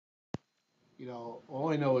all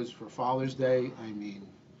I know is for Father's Day, I mean,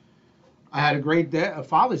 I had a great day, a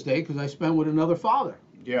Father's Day, because I spent with another father.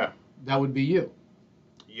 Yeah. That would be you, right?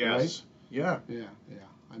 Yes. Yeah. Yeah, yeah.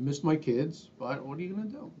 I missed my kids, but what are you gonna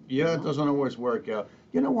do? Yeah, it doesn't always work out.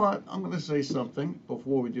 You know what? I'm going to say something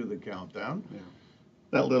before we do the countdown. Yeah.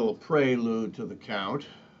 That little prelude to the count.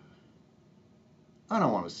 I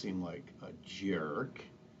don't want to seem like a jerk,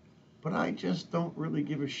 but I just don't really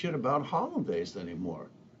give a shit about holidays anymore.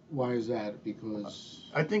 Why is that? Because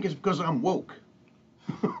I think it's because I'm woke.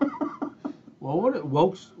 well, what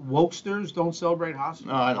wokesters don't celebrate No, I don't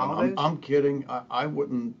know. holidays? I'm kidding. I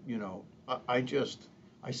wouldn't,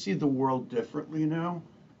 I see the world differently now.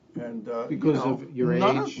 And, Because of your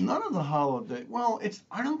age? None of the holiday, well,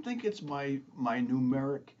 I don't think it's my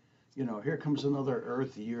numeric, here comes another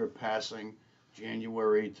Earth year passing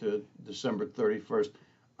January to December 31st.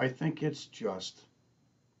 I think it's just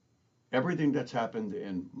everything that's happened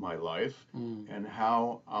in my life and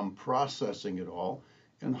how I'm processing it all.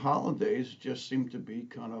 And holidays just seem to be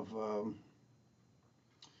kind of,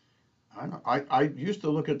 I don't know, I used to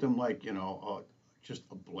look at them like, just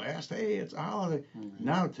a blast. Hey, it's a holiday.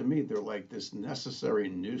 Now to me, they're like this necessary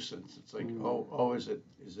nuisance. It's like, oh, is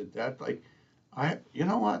it that? Like, you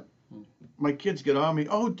know what? My kids get on me.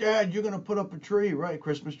 Oh, Dad, you're gonna put up a tree, right?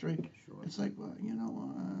 Christmas tree. Sure. It's like, well,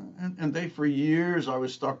 and they for years I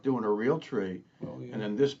was stuck doing a real tree, Yeah. and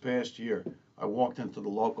then this past year I walked into the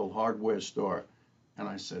local hardware store, and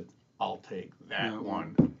I said, I'll take that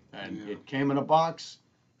one, and it came in a box.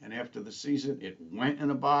 And after the season, it went in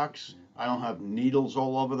a box. I don't have needles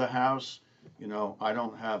all over the house. I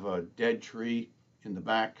don't have a dead tree in the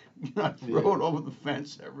back. I throw it over the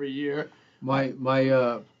fence every year. My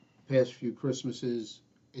past few Christmases,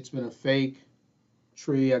 it's been a fake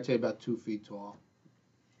tree. I'd say about 2 feet tall.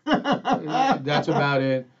 That's about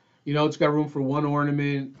it. It's got room for one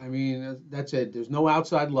ornament. I mean, that's it. There's no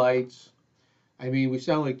outside lights. I mean, we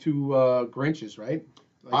sound like two Grinches, right?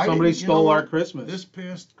 Like somebody stole our Christmas. This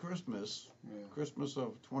past Christmas, Christmas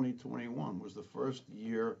of 2021, was the first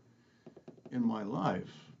year in my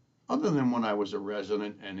life, other than when I was a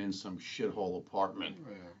resident and in some shithole apartment,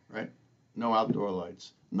 right? No outdoor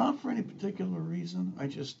lights. Not for any particular reason. I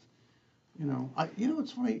just,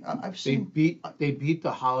 it's funny. I've seen they beat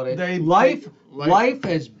the holiday. Life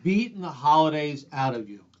has beaten the holidays out of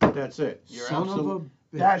you. That's it. You're Son absolutely. of a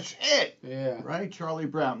bitch. That's it. Yeah. Right, Charlie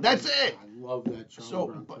Brown. That's it. I love that Charlie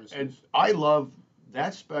Brown Christmas. And I love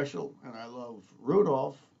that special, and I love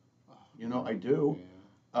Rudolph. I do.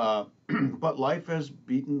 Yeah. But life has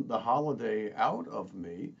beaten the holiday out of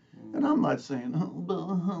me, and I'm not saying,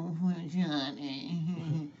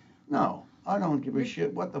 no, I don't give a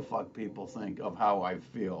shit what the fuck people think of how I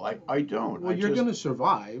feel. I don't. Well, you're going to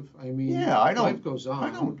survive. I mean, life goes on.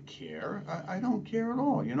 I don't care. I don't care at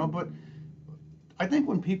all, but I think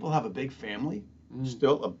when people have a big family,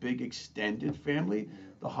 still a big extended family,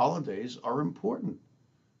 the holidays are important.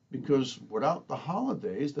 Because without the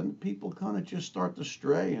holidays, then people kind of just start to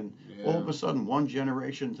stray, and all of a sudden one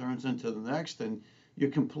generation turns into the next, and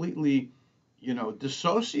you're completely,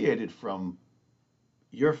 dissociated from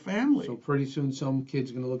your family. So pretty soon some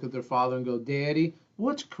kid's going to look at their father and go, Daddy,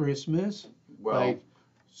 what's Christmas? Well, like,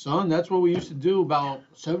 son, that's what we used to do about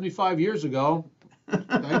 75 years ago.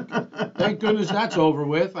 Thank goodness that's over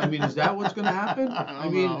with. I mean, is that what's going to happen? I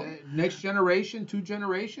mean, next generation, 2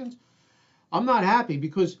 generations? I'm not happy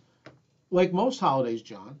because, like most holidays,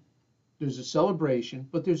 John, there's a celebration,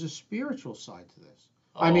 but there's a spiritual side to this.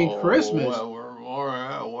 I mean, Christmas.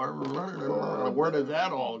 Where did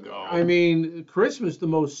that all go? I mean, Christmas, the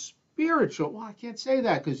most spiritual. Well, I can't say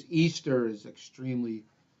that because Easter is extremely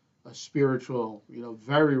spiritual,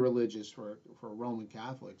 very religious for Roman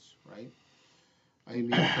Catholics, right? I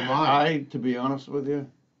mean, come on. To be honest with you,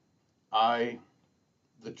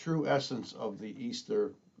 the true essence of the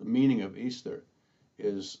meaning of Easter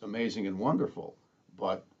is amazing and wonderful.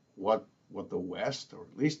 But what the West, or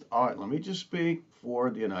at least, all right, let me just speak for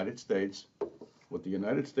the United States. What the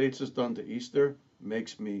United States has done to Easter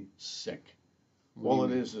makes me sick. All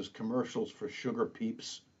it is commercials for sugar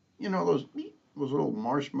peeps. Those little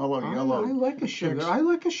marshmallow yellow. I like a sugar. I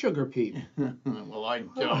like a sugar peep. Well, I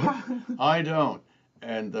don't. I don't.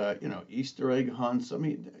 And Easter egg hunts. I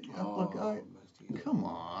mean, look, come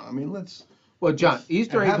on. I mean, let's. Well, John,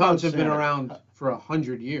 Easter egg hunts have been around for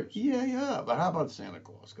 100 years. Yeah. But how about Santa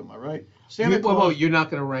Claus? Come on, right? Santa Claus. Well, you're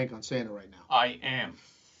not going to rank on Santa right now. I am.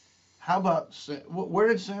 How about where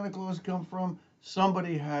did Santa Claus come from?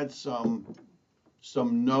 Somebody had some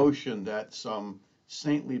notion that some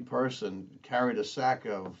saintly person carried a sack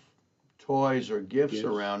of toys or gifts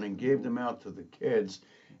around and gave them out to the kids.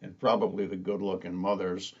 and probably the good-looking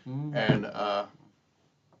mothers. Mm. And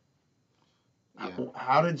Yeah.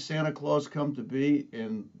 how did Santa Claus come to be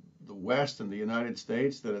in the West in the United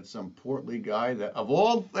States? That it's some portly guy that, of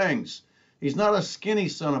all things, he's not a skinny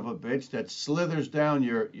son of a bitch that slithers down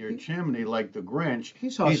your chimney like the Grinch.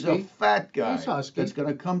 He's husky. He's a fat guy He's husky. that's going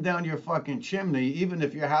to come down your fucking chimney even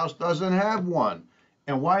if your house doesn't have one.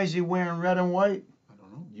 And why is he wearing red and white? I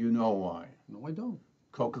don't know. You know why. No, I don't.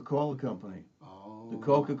 Coca-Cola Company. Oh. The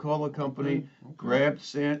Coca-Cola Company grabbed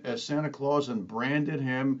Santa Claus and branded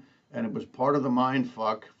him, and it was part of the mind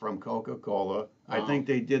fuck from Coca-Cola. I think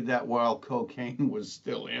they did that while cocaine was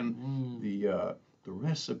still in the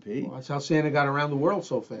recipe. Well, that's how Santa got around the world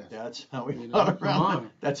so fast. That's how he got around.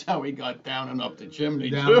 That's how he got down and up the chimney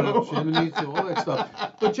Down too. and up chimneys, all that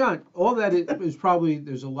stuff. But John, all that is probably,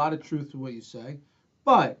 there's a lot of truth to what you say.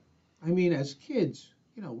 But I mean, as kids,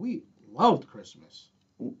 we loved Christmas.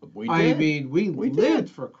 We did. I mean, we lived did.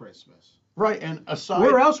 for Christmas. Right, and aside,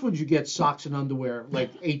 Where else would you get socks and underwear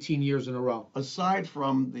like 18 years in a row? Aside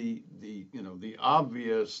from the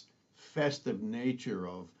obvious festive nature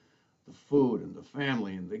of the food and the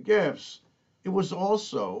family and the gifts, it was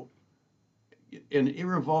also an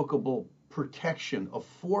irrevocable protection, a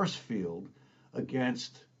force field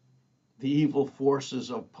against the evil forces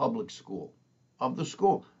of public school, of the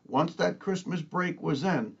school. Once that Christmas break was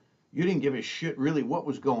in, you didn't give a shit really what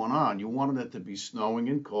was going on. You wanted it to be snowing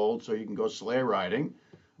and cold so you can go sleigh riding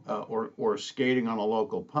or skating on a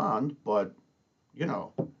local pond. But,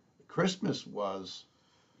 Christmas was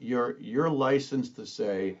your license to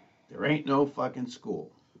say there ain't no fucking school.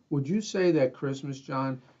 Would you say that Christmas,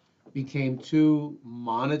 John, became too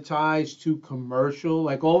monetized, too commercial?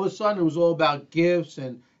 Like all of a sudden it was all about gifts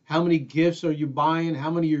and how many gifts are you buying, how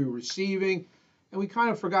many are you receiving? And we kind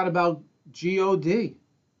of forgot about God.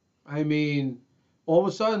 I mean, all of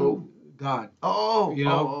a sudden, God. Oh, I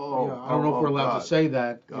don't know if we're allowed to say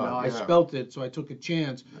that. God, I spelt it, so I took a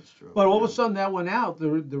chance. That's true. But all of a sudden that went out.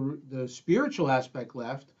 The spiritual aspect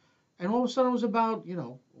left, and all of a sudden it was about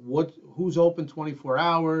who's open 24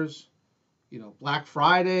 hours. Black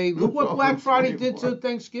Friday. Look what Black Friday did to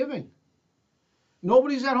Thanksgiving.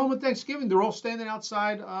 Nobody's at home at Thanksgiving. They're all standing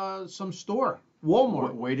outside some store,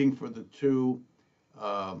 Walmart, waiting for the two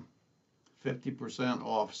 50%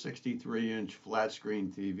 off 63-inch flat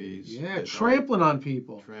screen TVs. Yeah, trampling on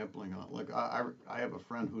people. Trampling on. Like I have a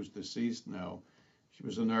friend who's deceased now. She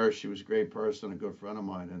was a nurse. She was a great person, a good friend of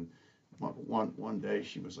mine. And one day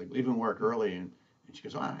she was like leaving work early, and she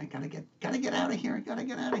goes, I gotta get out of here. I gotta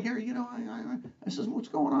get out of here. I says, what's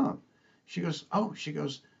going on? She goes,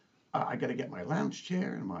 I gotta get my lounge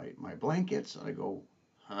chair and my blankets. And I go,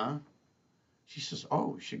 huh? She says,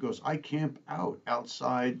 she goes, I camp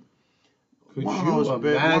outside. Could one you of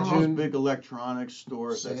those imagine? big electronics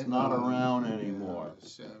stores that's not around anymore.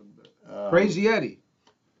 Crazy Eddie.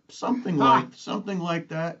 Something like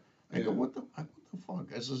that. I go, what the fuck?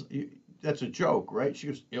 I says, that's a joke, right? She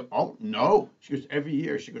goes, oh no. She goes, every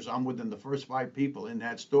year. She goes, I'm within the first 5 people in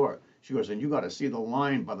that store. She goes, and you got to see the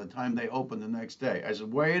line by the time they open the next day. I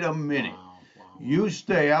said, wait a minute. Wow. You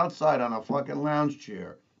stay outside on a fucking lounge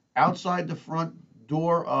chair, outside the front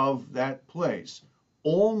door of that place,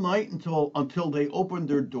 all night until they opened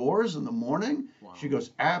their doors in the morning? Wow. She goes,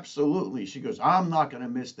 absolutely. She goes, I'm not going to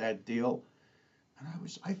miss that deal. And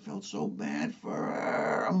I felt so bad for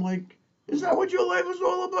her. I'm like, is that what your life is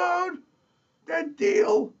all about? That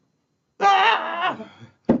deal? Ah!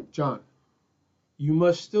 John, you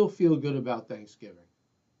must still feel good about Thanksgiving.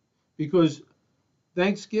 Because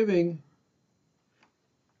Thanksgiving,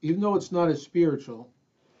 even though it's not as spiritual,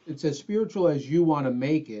 it's as spiritual as you want to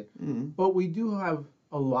make it, but we do have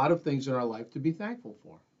a lot of things in our life to be thankful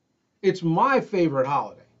for. It's my favorite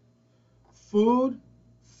holiday. Food,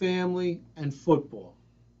 family, and football.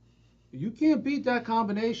 You can't beat that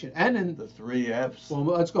combination. And then the 3 F's. Well,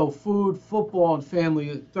 let's go food, football, and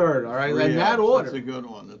family third, all right? In that F's. order. That's a good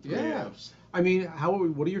one, the 3 F's. I mean,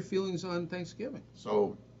 what are your feelings on Thanksgiving?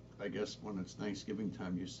 So, I guess when it's Thanksgiving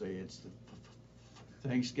time, you say it's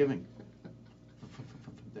Thanksgiving.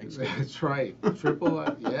 That's right. Triple,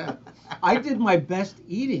 yeah. I did my best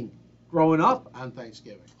eating growing up on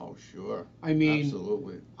Thanksgiving. Oh, sure. I mean,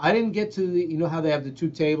 absolutely. I didn't get to the, how they have the 2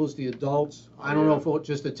 tables, the adults. I don't know if it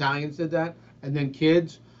just Italians did that, and then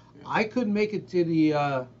kids. Yeah. I couldn't make it to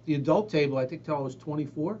the adult table, I think, till I was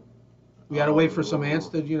 24. We had to wait for some aunts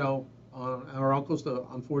to, our uncles to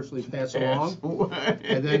unfortunately pass along.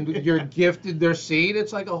 And then you're gifted their seat.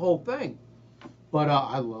 It's like a whole thing. But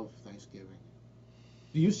I love Thanksgiving.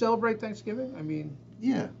 Do you celebrate Thanksgiving? I mean...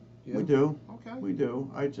 Yeah, we do. Okay. We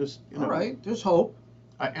do. I just, All right, there's hope.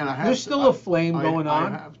 There's still a flame going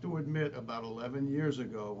on. I have to admit, about 11 years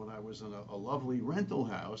ago, when I was in a lovely rental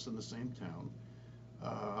house in the same town,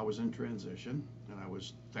 I was in transition, and I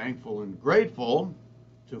was thankful and grateful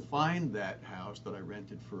to find that house that I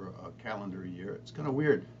rented for a calendar year. It's kind of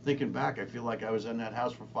weird. Thinking back, I feel like I was in that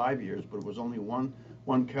house for 5 years, but it was only one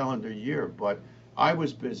calendar year. But I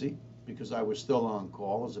was busy because I was still on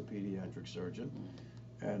call as a pediatric surgeon.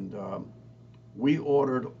 And we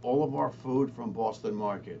ordered all of our food from Boston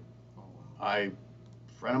Market. A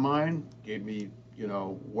friend of mine gave me,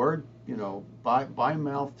 word, by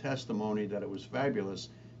mouth testimony that it was fabulous.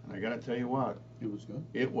 And I got to tell you what. It was good.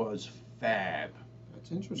 It was fab.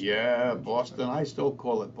 That's interesting. Yeah, Boston. I still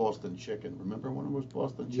call it Boston chicken. Remember when it was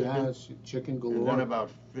Boston chicken? Yes, chicken galore. And then about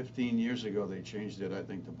 15 years ago, they changed it, I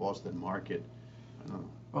think, to Boston Market. I don't know.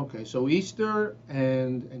 Okay, so Easter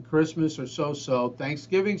and Christmas are so-so.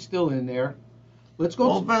 Thanksgiving's still in there. Let's go.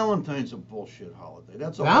 Well, Valentine's a bullshit holiday.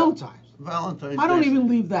 That's a Valentine's. Valentine's. I don't even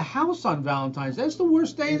leave the house on Valentine's. That's the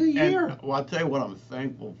worst day of the year. Well, I'll tell you what I'm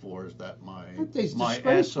thankful for is that my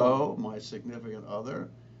disgraceful. SO, my significant other,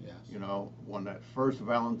 Yes. When that first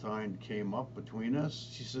Valentine came up between us,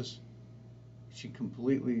 she says,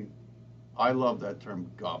 I love that term,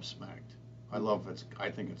 gobsmacked. I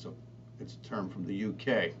think it's a term from the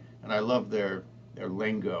UK, and I love their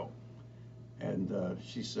lingo. And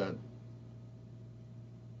she said,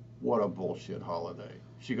 what a bullshit holiday.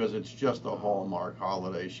 She goes, it's just a Hallmark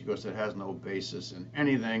holiday. She goes, it has no basis in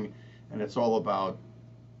anything, and it's all about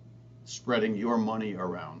spreading your money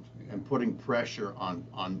around and putting pressure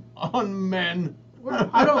on men. Well,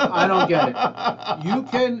 I don't get it. You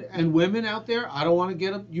can, and women out there, I don't want to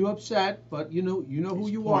get you upset, but you know who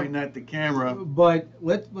you are. Pointing at the camera. But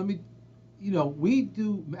let me, we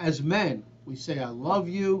do, as men, we say I love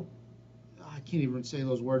you. I can't even say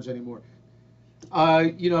those words anymore.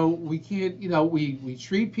 We can't, we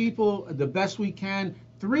treat people the best we can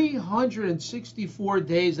 364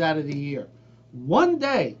 days out of the year. One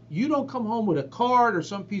day you don't come home with a card or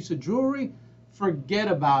some piece of jewelry, forget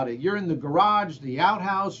about it. You're in the garage, the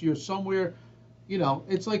outhouse, you're somewhere,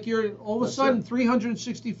 it's like you're all of a sudden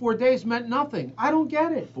 364 days meant nothing. I don't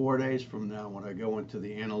get it. 4 days from now, when I go into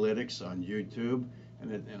the analytics on YouTube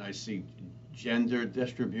and I see gender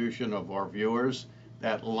distribution of our viewers,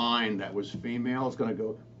 that line that was female is going to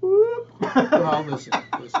go, whoop. Well, listen.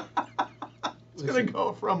 It's going to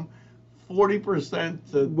go from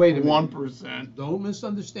 40% to Wait a minute. 1%. Don't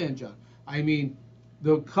misunderstand, John. I mean,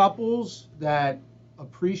 the couples that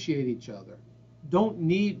appreciate each other don't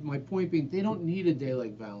need, my point being, they don't need a day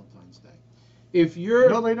like Valentine's Day.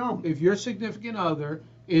 No, they don't. If your significant other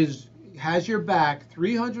has your back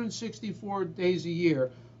 364 days a year,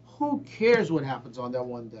 who cares what happens on that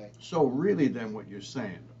one day? So really then what you're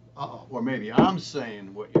saying, Uh-oh. or maybe I'm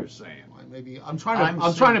saying what you're saying. Maybe I'm trying to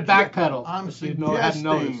backpedal. I'm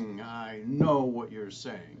suggesting I know what you're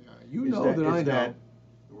saying. That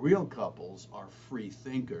real couples are free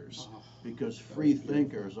thinkers, because free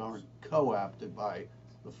thinkers aren't co-opted by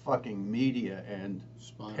the fucking media and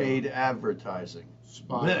paid advertising.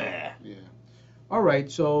 Yeah. All right,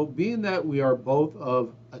 so being that we are both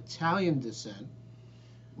of Italian descent,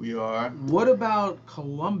 we are. What about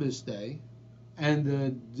Columbus Day and the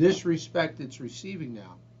disrespect it's receiving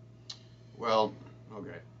now? Well,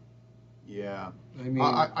 okay. Yeah. I mean,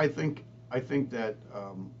 I think that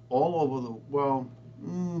all over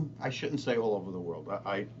I shouldn't say all over the world.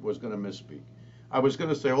 I was going to misspeak. I was going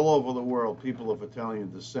to say all over the world, people of Italian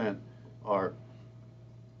descent are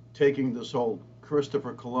taking this whole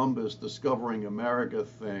Christopher Columbus discovering America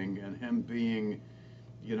thing and him being,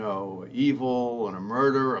 evil and a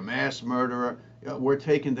murderer, a mass murderer. We're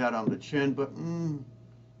taking that on the chin, but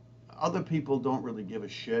other people don't really give a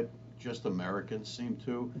shit. Just Americans seem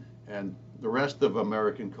to. And the rest of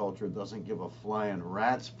American culture doesn't give a flying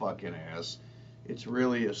rat's fucking ass. It's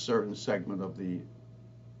really a certain segment of the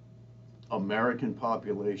American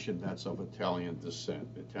population that's of Italian descent,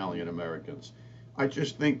 Italian Americans. I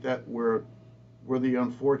just think that we're the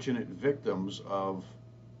unfortunate victims of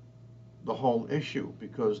the whole issue,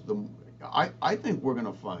 because I think we're going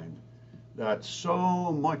to find that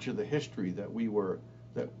so much of the history that we were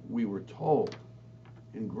told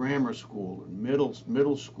in grammar school, in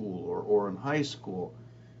middle school, or in high school,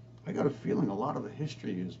 I got a feeling a lot of the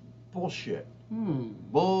history is bullshit.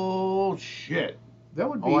 Bullshit. That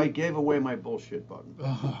would be. I gave away my bullshit button.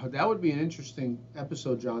 That would be an interesting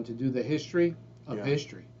episode, John, to do the history of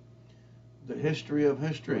history. The history of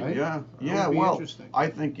history. Right? Yeah. Well, I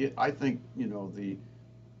think the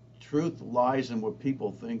truth lies in what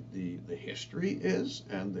people think the history is,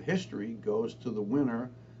 and the history goes to the winner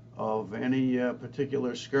of any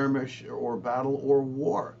particular skirmish or battle or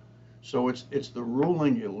war. So it's the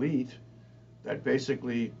ruling elite that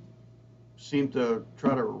basically seem to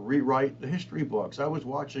try to rewrite the history books. I was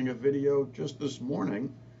watching a video just this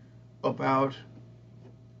morning about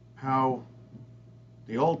how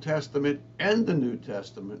the Old Testament and the New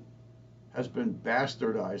Testament has been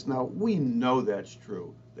bastardized. Now, we know that's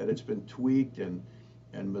true, that it's been tweaked and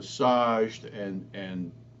massaged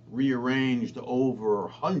and rearranged over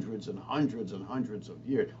hundreds and hundreds and hundreds of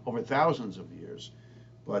years, over thousands of years.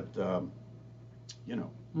 But, I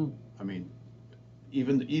mean,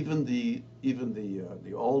 even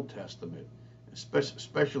the Old Testament,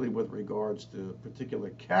 especially with regards to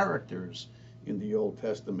particular characters in the Old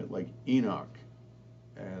Testament, like Enoch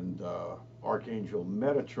and Archangel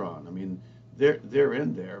Metatron. I mean, they're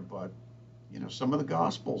in there, but some of the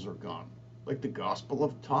Gospels are gone. Like the Gospel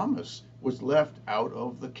of Thomas was left out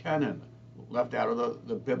of the canon, left out of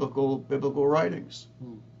the biblical writings.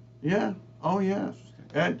 Yeah. Oh, yeah.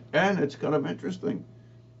 And it's kind of interesting.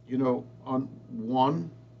 On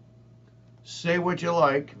one, say what you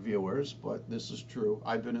like, viewers, but this is true.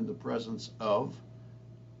 I've been in the presence of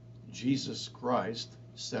Jesus Christ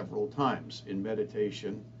several times in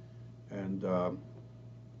meditation, and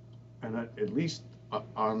at least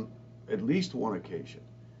on at least one occasion,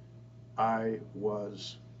 I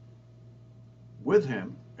was with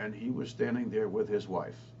him, and he was standing there with his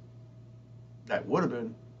wife. That would have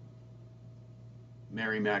been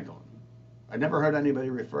Mary Magdalene. I never heard anybody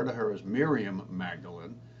refer to her as Miriam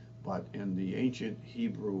Magdalene, but in the ancient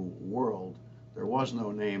Hebrew world, there was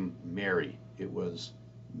no name Mary. It was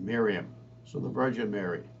Miriam. So the Virgin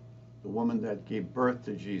Mary, the woman that gave birth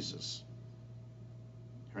to Jesus,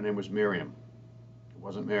 her name was Miriam. It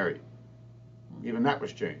wasn't Mary. Even that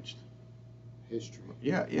was changed. History.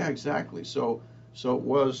 Yeah, exactly. So it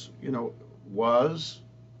was, was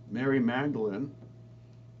Mary Magdalene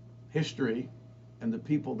history, and the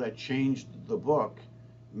people that changed the book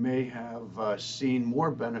may have seen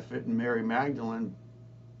more benefit in Mary Magdalene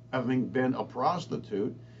having been a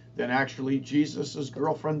prostitute than actually Jesus's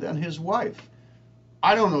girlfriend and his wife.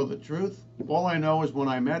 I don't know the truth. All I know is when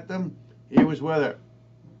I met them, he was with her.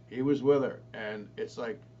 He was with her. And it's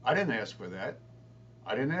like, I didn't ask for that.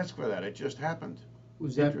 It just happened.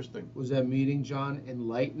 Was that interesting? Was that meeting, John,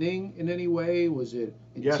 enlightening in any way? Was it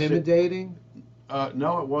intimidating? Yes,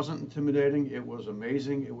 no, it wasn't intimidating. It was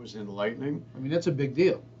amazing. It was enlightening. I mean, that's a big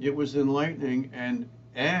deal. It was enlightening, and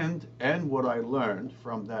what I learned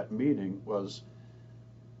from that meeting was,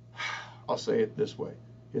 I'll say it this way: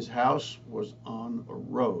 his house was on a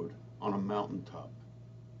road on a mountaintop,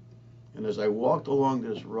 and as I walked along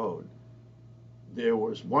this road, there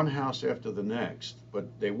was one house after the next, but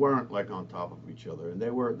they weren't like on top of each other, and they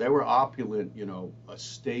were opulent,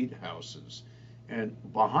 estate houses. And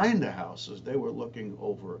behind the houses, they were looking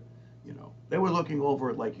over,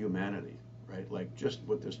 like humanity, right? Like just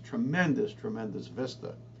with this tremendous, tremendous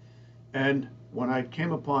vista. And when I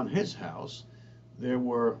came upon his house, there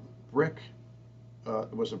were it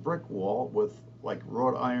was a brick wall with like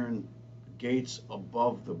wrought iron gates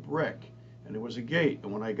above the brick. And there was a gate.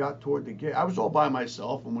 And when I got toward the gate, I was all by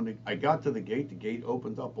myself. And when I got to the gate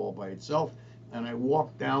opened up all by itself. And I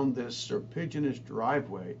walked down this serpentinous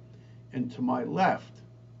driveway. And to my left,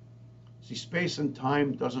 see, space and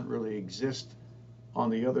time doesn't really exist on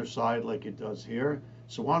the other side like it does here.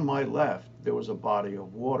 So on my left, there was a body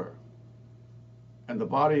of water. And the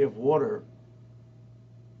body of water,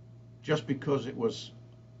 just because it was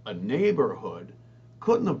a neighborhood,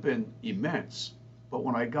 couldn't have been immense. But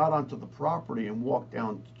when I got onto the property and walked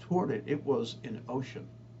down toward it, it was an ocean.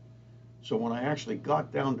 So when I actually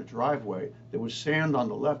got down the driveway, there was sand on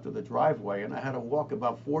the left of the driveway, and I had to walk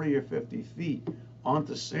about 40 or 50 feet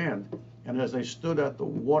onto sand. And as I stood at the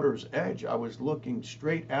water's edge, I was looking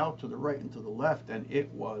straight out to the right and to the left, and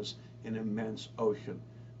it was an immense ocean.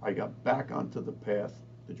 I got back onto the path.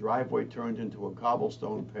 The driveway turned into a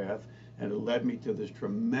cobblestone path, and it led me to this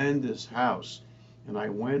tremendous house. And I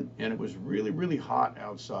went, and it was really, really hot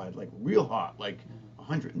outside, like real hot, like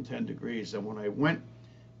 110 degrees. And when I went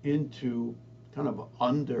into kind of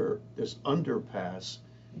under this underpass,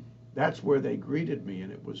 that's where they greeted me,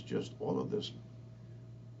 and it was just all of this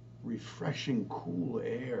refreshing, cool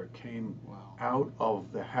air came out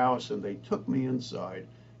of the house, and they took me inside,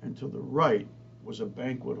 and to the right was a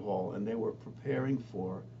banquet hall, and they were preparing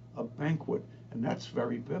for a banquet. And that's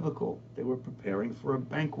very biblical. They were preparing for a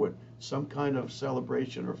banquet, some kind of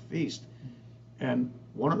celebration or feast. And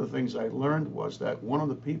one of the things I learned was that one of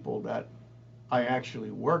the people that I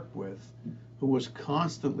actually worked with, who was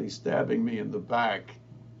constantly stabbing me in the back,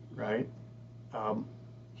 right?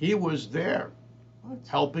 He was there What?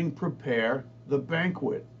 helping prepare the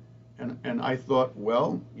banquet. And I thought,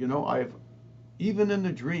 well, even in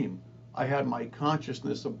the dream, I had my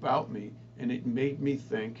consciousness about me, and it made me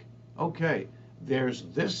think, okay, there's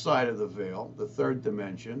this side of the veil, the third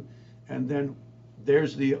dimension, and then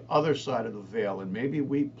there's the other side of the veil, and maybe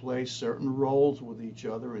we play certain roles with each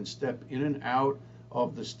other and step in and out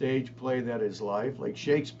of the stage play that is life. Like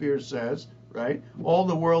Shakespeare says, right? All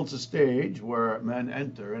the world's a stage where men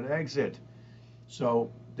enter and exit.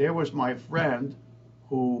 So there was my friend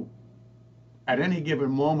who at any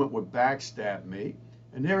given moment would backstab me,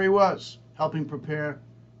 and there he was, helping prepare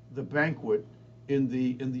the banquet in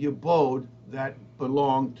the abode that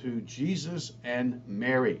belonged to Jesus and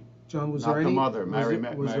Mary. John, was Not there the any mother, Mary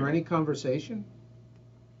was there any conversation?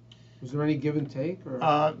 Was there any give and take?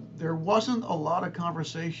 There wasn't a lot of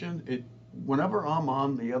conversation. Whenever I'm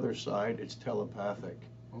on the other side, it's telepathic.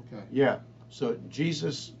 Okay. Yeah. So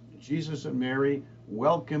Jesus and Mary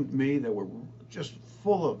welcomed me. They were just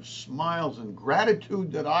full of smiles and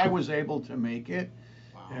gratitude that I was able to make it.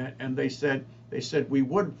 Wow. And they said we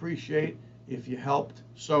would appreciate if you helped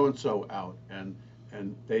so and so out. And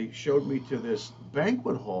they showed me to this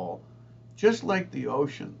banquet hall, just like the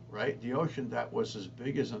ocean, right? The ocean that was as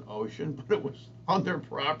big as an ocean, but it was on their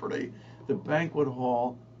property. The banquet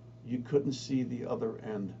hall, you couldn't see the other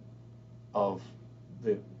end of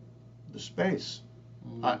the space.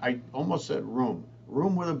 I almost said room.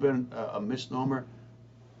 Room would have been a misnomer.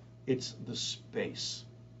 It's the space.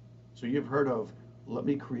 So you've heard of, let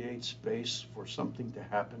me create space for something to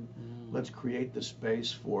happen. Let's create the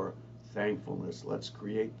space for thankfulness. Let's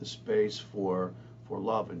create the space for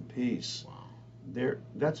love and peace. Wow.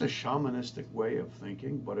 That's a shamanistic way of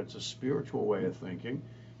thinking, but it's a spiritual way of thinking.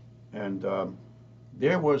 And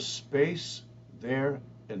there was space there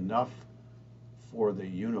enough for the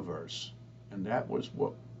universe. And that was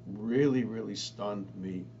what really, really stunned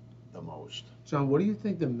me the most. John, what do you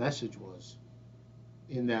think the message was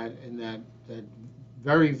in that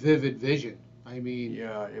very vivid vision? I mean,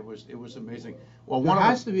 yeah, it was amazing. Well, there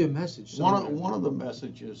has to be a message somewhere. One of the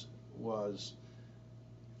messages was,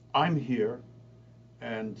 I'm here,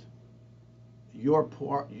 and you're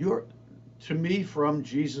to me from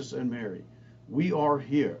Jesus and Mary. We are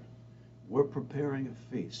here. We're preparing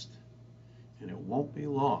a feast, and it won't be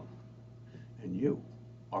long, and you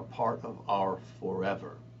are part of our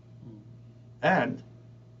forever. And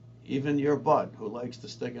even your bud, who likes to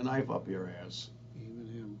stick a knife up your ass, Even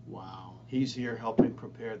him. Wow. he's here helping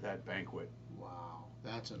prepare that banquet. Wow.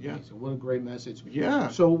 That's amazing. Yeah. What a great message. Yeah.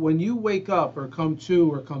 So when you wake up or come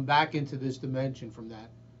to or come back into this dimension from that,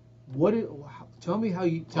 tell me how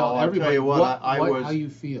you tell I'll everybody tell you what, how you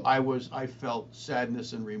feel. I felt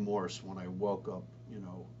sadness and remorse when I woke up, in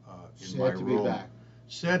Sad my to room. be back.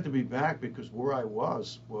 Sad to be back because where I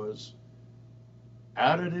was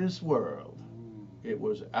out of this world. It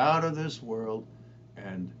was out of this world,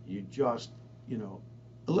 and you just,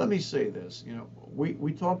 let me say this,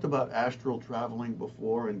 we talked about astral traveling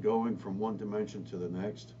before and going from one dimension to the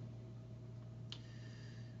next.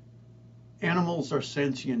 Animals are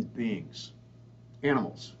sentient beings.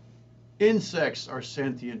 Animals. Insects are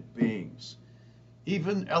sentient beings.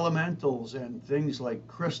 Even elementals and things like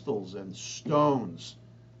crystals and stones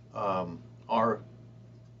are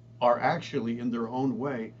actually, in their own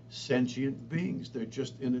way, sentient beings. They're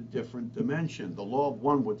just in a different dimension. The law of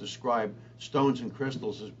one would describe stones and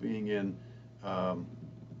crystals as being in, I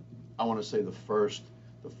want to say the first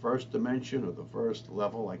dimension or the first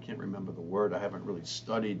level. I can't remember the word. I haven't really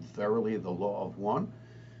studied thoroughly the law of one.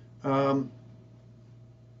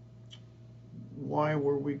 Why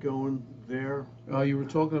were we going there? You were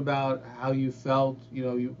talking about how you felt,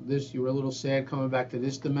 you were a little sad coming back to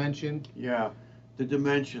this dimension. Yeah. The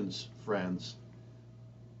dimensions, friends.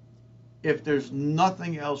 If there's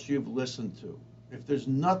nothing else you've listened to, if there's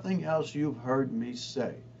nothing else you've heard me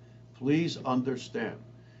say, please understand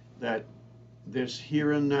that this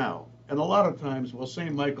here and now, and a lot of times, well,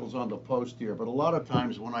 St. Michael's on the post here, but a lot of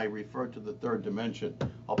times when I refer to the third dimension,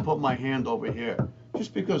 I'll put my hand over here,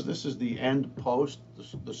 just because this is the end post,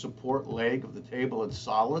 the support leg of the table, it's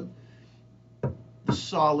solid, the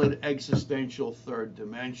solid existential third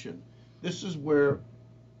dimension. This is where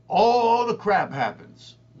all the crap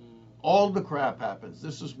happens. All the crap happens.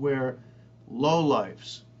 This is where low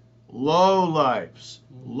lives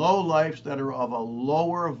that are of a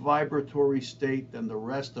lower vibratory state than the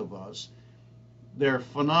rest of us, they're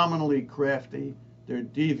phenomenally crafty, they're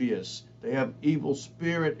devious, they have evil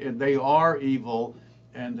spirit, and they are evil,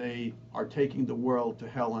 and they are taking the world to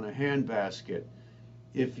hell in a handbasket.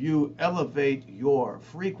 If you elevate your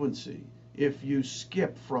frequency, if you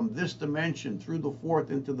skip from this dimension through the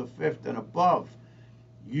fourth into the fifth and above,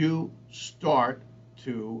 you start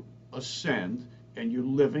to ascend, and you're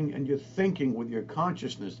living and you're thinking with your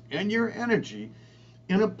consciousness and your energy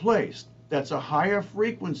in a place that's a higher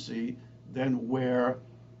frequency than where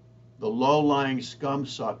the low-lying scum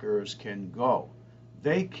suckers can go.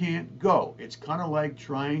 They can't go. It's kind of like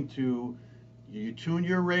trying to, you tune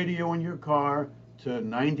your radio in your car to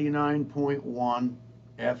 99.1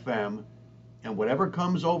 FM, and whatever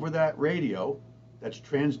comes over that radio that's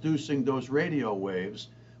transducing those radio waves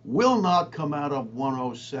will not come out of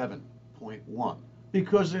 107.1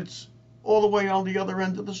 because it's all the way on the other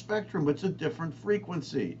end of the spectrum. It's a different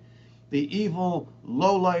frequency. The evil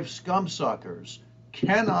low-life scum suckers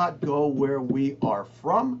cannot go where we are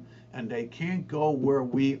from, and they can't go where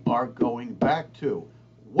we are going back to.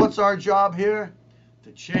 What's our job here?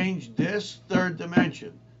 To change this third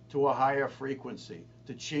dimension to a higher frequency,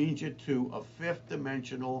 to change it to a fifth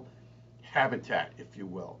dimensional habitat, if you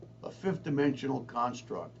will, a fifth dimensional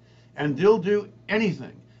construct. And they'll do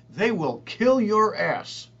anything. They will kill your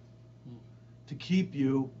ass to keep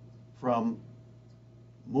you from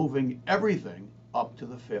moving everything up to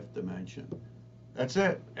the fifth dimension. That's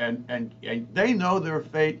it. And they know their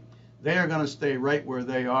fate. They are going to stay right where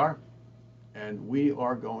they are, and we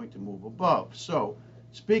are going to move above. So,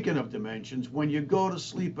 speaking of dimensions, when you go to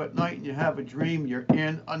sleep at night and you have a dream, you're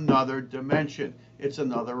in another dimension. It's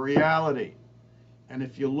another reality. And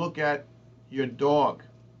if you look at your dog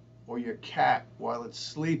or your cat while it's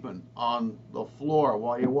sleeping on the floor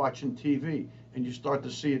while you're watching TV, and you start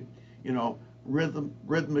to see it,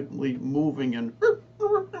 rhythmically moving, and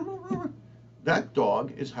that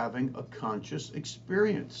dog is having a conscious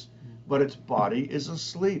experience, but its body is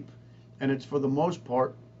asleep, and it's for the most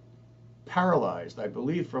part paralyzed. I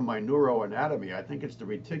believe from my neuroanatomy, I think it's the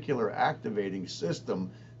reticular activating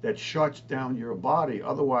system that shuts down your body.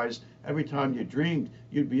 Otherwise, every time you dreamed,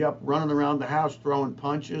 you'd be up running around the house throwing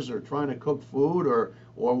punches or trying to cook food or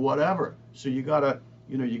whatever. So you gotta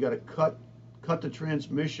cut the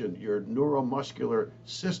transmission, your neuromuscular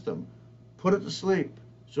system, put it to sleep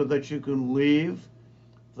so that you can leave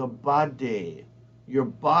the body. Your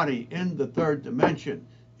body in the third dimension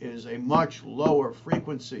is a much lower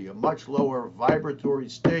frequency, a much lower vibratory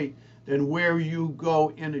state than where you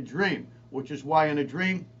go in a dream, which is why in a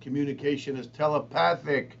dream, communication is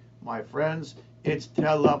telepathic, my friends. It's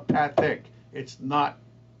telepathic. It's not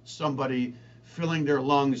somebody filling their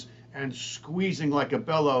lungs and squeezing like a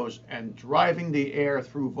bellows and driving the air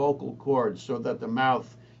through vocal cords so that the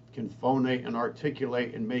mouth can phonate and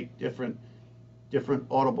articulate and make different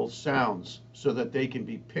audible sounds so that they can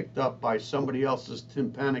be picked up by somebody else's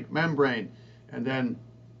tympanic membrane and then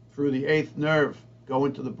through the eighth nerve go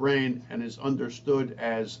into the brain and is understood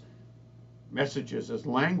as messages, as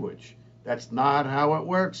language. That's not how it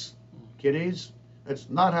works, kiddies. That's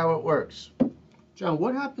not how it works. John,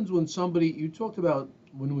 what happens when somebody, you talked about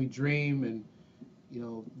when we dream and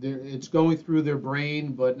it's going through their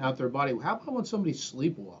brain but not their body. How about when somebody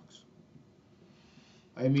sleepwalks?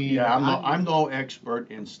 I mean, yeah, I'm no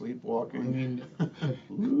expert in sleepwalking. I mean,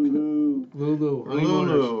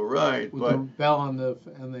 Lulu, right? With the bell on the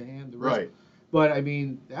hand, the wrist. Right. But I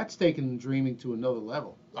mean, that's taking dreaming to another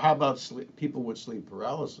level. How about people with sleep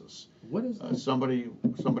paralysis? What is that? Somebody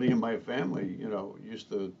in my family,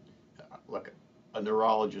 used to, like a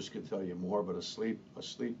neurologist could tell you more, but a sleep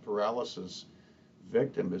paralysis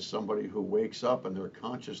victim is somebody who wakes up and their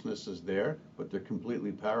consciousness is there, but they're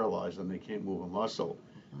completely paralyzed and they can't move a muscle,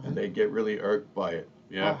 and they get really irked by it.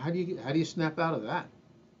 Yeah. How do you snap out of that?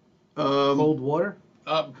 Cold water?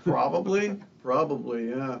 Probably,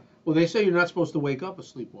 yeah. Well, they say you're not supposed to wake up a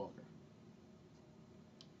sleepwalker.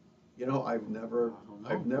 I've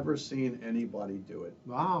never seen anybody do it.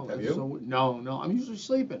 Wow. Have you? So, no. I'm usually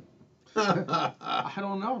sleeping. I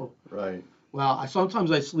don't know. Right. Well,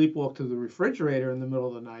 sometimes I sleepwalk to the refrigerator in the middle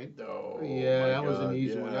of the night. Oh, yeah, that was an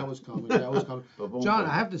easy one. That was coming. John,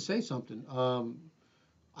 I have to say something.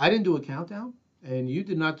 I didn't do a countdown, and you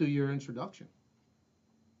did not do your introduction.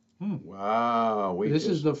 Wow. This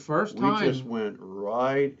is the first time. We just went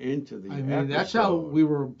right into the episode. That's how we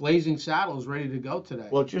were blazing saddles, ready to go today.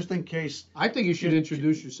 Well, just in case. I think you should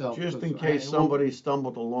introduce yourself. Just in case somebody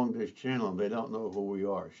stumbled along this channel and they don't know who we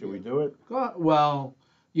are. Should we do it? Well,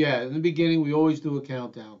 yeah. In the beginning, we always do a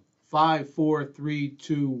countdown. 5, 4, 3,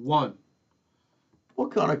 2, 1.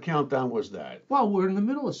 What kind of countdown was that? Well, we're in the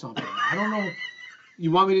middle of something. I don't know.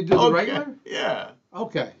 You want me to do the regular? Yeah.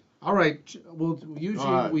 Okay. All right. Well,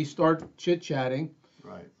 usually we start chit-chatting.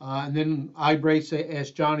 Right. And then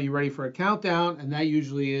ask John, are you ready for a countdown? And that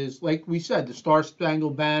usually is, like we said, the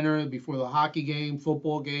Star-Spangled Banner before the hockey game,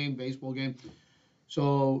 football game, baseball game.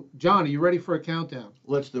 So, John, are you ready for a countdown?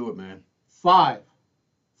 Let's do it, man. 5,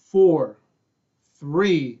 4,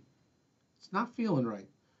 3. It's not feeling right.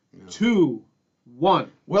 No. 2,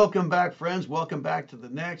 1. Welcome back, friends. Welcome back to the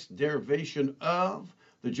next derivation of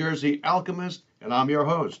The Jersey Alchemist, and I'm your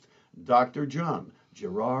host, Dr. John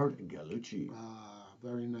Gerard Gallucci.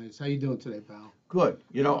 Very nice. How you doing today, pal? Good.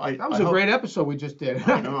 You know, that was a great episode we just did.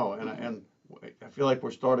 I know, and I feel like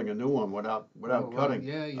we're starting a new one without cutting.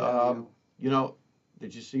 Yeah. You know,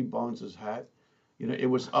 did you see Bones' hat? You know, it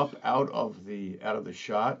was up out of the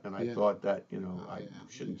shot, and I thought that I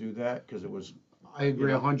shouldn't do that because it was. I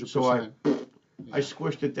agree 100%. So I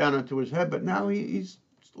squished it down into his head, but now he's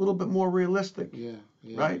a little bit more realistic. Yeah.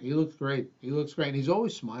 Right? He looks great. And he's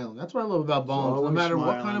always smiling. That's what I love about Bones. Always No matter what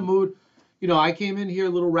smiling. kind of mood. You know, I came in here a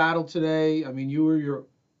little rattled today. I mean, you were your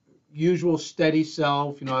usual steady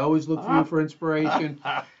self. You know, I always look for you for inspiration.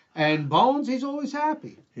 And Bones, he's always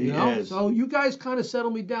happy. He is. So you guys kind of settle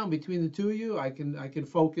me down between the two of you. I can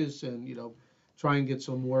focus and try and get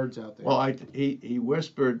some words out there. Well, he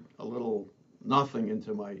whispered a little nothing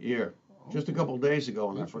into my ear just a couple of days ago,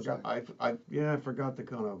 and I forgot. I forgot to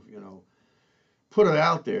kind of put it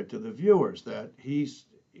out there to the viewers that he's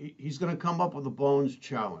going to come up with a Bones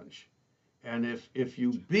challenge, and if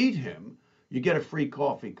you beat him, you get a free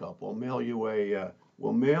coffee cup. We'll mail you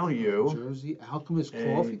Jersey Alchemist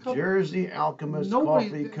coffee cup. Jersey Alchemist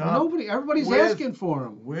coffee cup. Everybody's asking for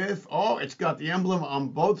him. It's got the emblem on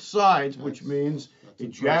both sides, which means he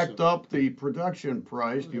jacked up the production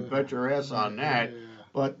price. You bet your ass on that. Yeah.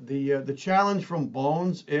 But the challenge from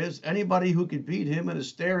Bones is anybody who could beat him in a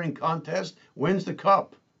staring contest wins the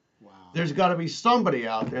cup. Wow. There's got to be somebody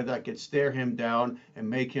out there that could stare him down and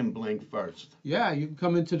make him blink first. Yeah, you can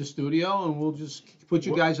come into the studio and we'll just put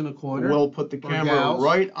you guys in a corner. We'll put the camera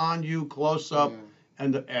right on you, close up,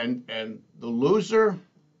 and the loser.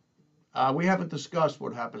 We haven't discussed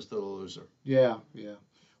what happens to the loser. Yeah.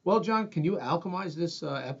 Well, John, can you alchemize this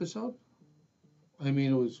episode? I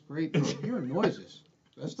mean, it was great. I'm hearing noises.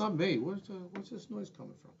 That's not me. What's this noise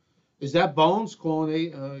coming from? Is that Bones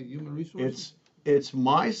calling human resources? It's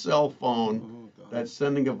my cell phone that's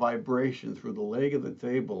sending a vibration through the leg of the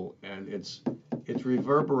table, and it's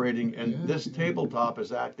reverberating. And this tabletop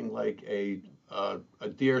is acting like a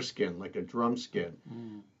deer skin, like a drum skin.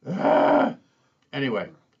 Anyway,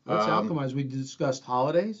 let's alchemize. We discussed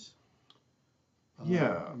holidays.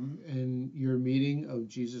 Yeah. And your meeting of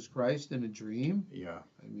Jesus Christ in a dream. Yeah.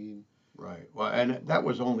 I mean. Right. Well, and that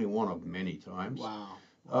was only one of many times.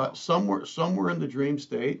 Wow. Some were in the dream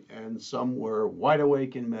state, and some were wide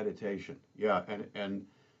awake in meditation. Yeah. And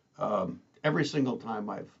every single time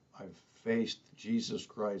I've faced Jesus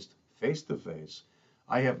Christ face to face,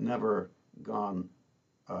 I have never gone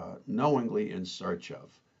knowingly in search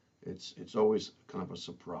of. It's always kind of a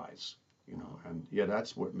surprise. And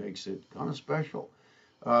that's what makes it kind of special.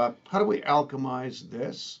 How do we alchemize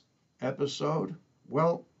this episode?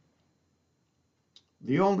 Well,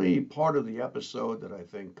 the only part of the episode that I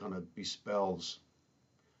think kind of bespells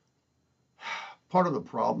part of the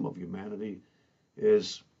problem of humanity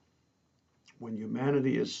is when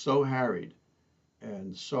humanity is so harried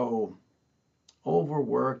and so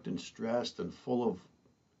overworked and stressed and full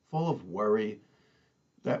of worry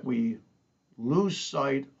that we lose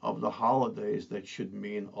sight of the holidays that should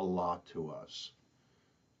mean a lot to us.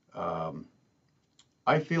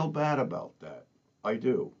 I feel bad about that. I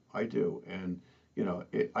do. And,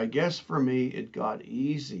 I guess for me, it got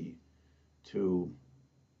easy to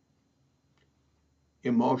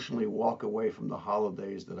emotionally walk away from the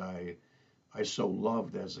holidays that I so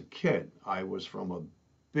loved as a kid. I was from a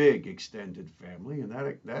big extended family, and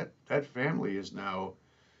that family is now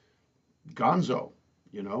gonzo.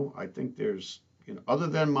 I think there's, other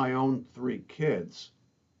than my own 3 kids,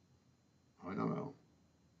 I don't know,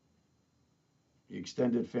 the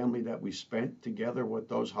extended family that we spent together with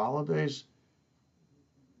those holidays,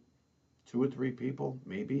 2 or 3 people,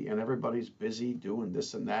 maybe, and everybody's busy doing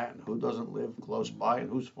this and that, and who doesn't live close by and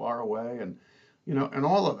who's far away, and, and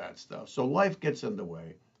all of that stuff. So life gets in the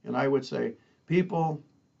way. And I would say, people,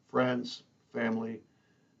 friends, family,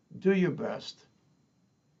 do your best.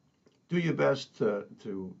 Do your best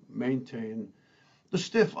to maintain the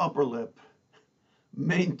stiff upper lip,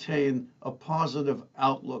 maintain a positive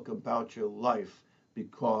outlook about your life,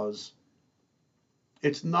 because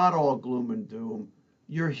it's not all gloom and doom.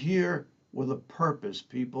 You're here with a purpose,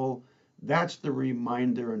 people. That's the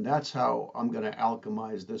reminder, and that's how I'm going to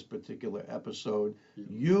alchemize this particular episode.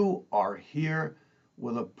 You are here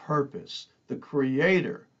with a purpose. The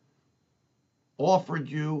Creator offered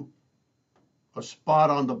you a spot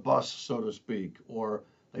on the bus, so to speak, or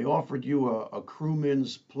they offered you a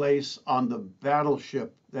crewman's place on the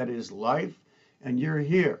battleship that is life, and you're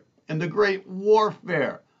here. In the great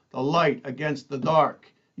warfare the light against the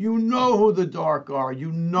dark. You know who the dark are.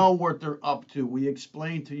 You know what they're up to. We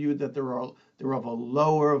explain to you that they're of a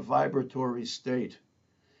lower vibratory state.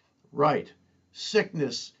 Right.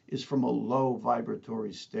 Sickness is from a low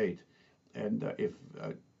vibratory state. And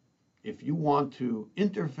if you want to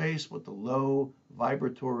interface with the low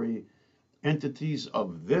vibratory entities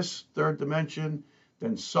of this third dimension,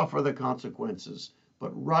 then suffer the consequences.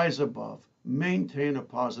 But rise above. Maintain a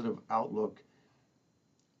positive outlook.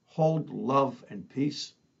 Hold love and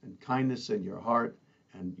peace and kindness in your heart.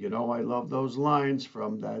 And you know, I love those lines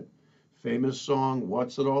from that famous song,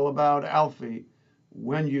 What's It All About, Alfie?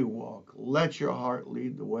 When you walk, let your heart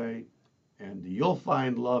lead the way, and you'll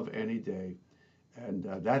find love any day. And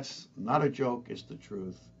that's not a joke, it's the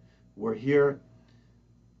truth. We're here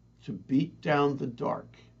to beat down the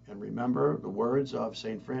dark. And remember the words of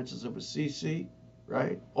St. Francis of Assisi,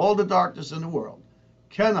 right? All the darkness in the world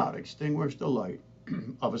cannot extinguish the light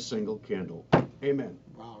of a single candle. Amen.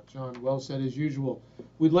 Wow, John, well said as usual.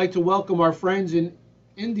 We'd like to welcome our friends in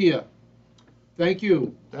India. Thank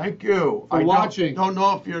you. Thank you. For watching. Don't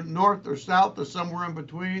know if you're north or south or somewhere in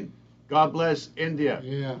between. God bless India.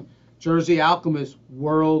 Yeah. Jersey Alchemist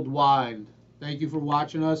worldwide. Thank you for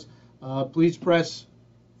watching us. Please press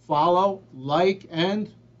follow, like,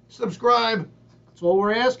 and subscribe. That's all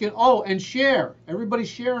we're asking. Oh, and share. Everybody's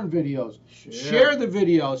sharing videos. Share the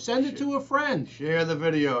video. Send it to a friend. Share the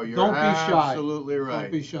video. You're Don't be shy. Absolutely right.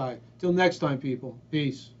 Don't be shy. Till next time, people.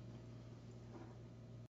 Peace.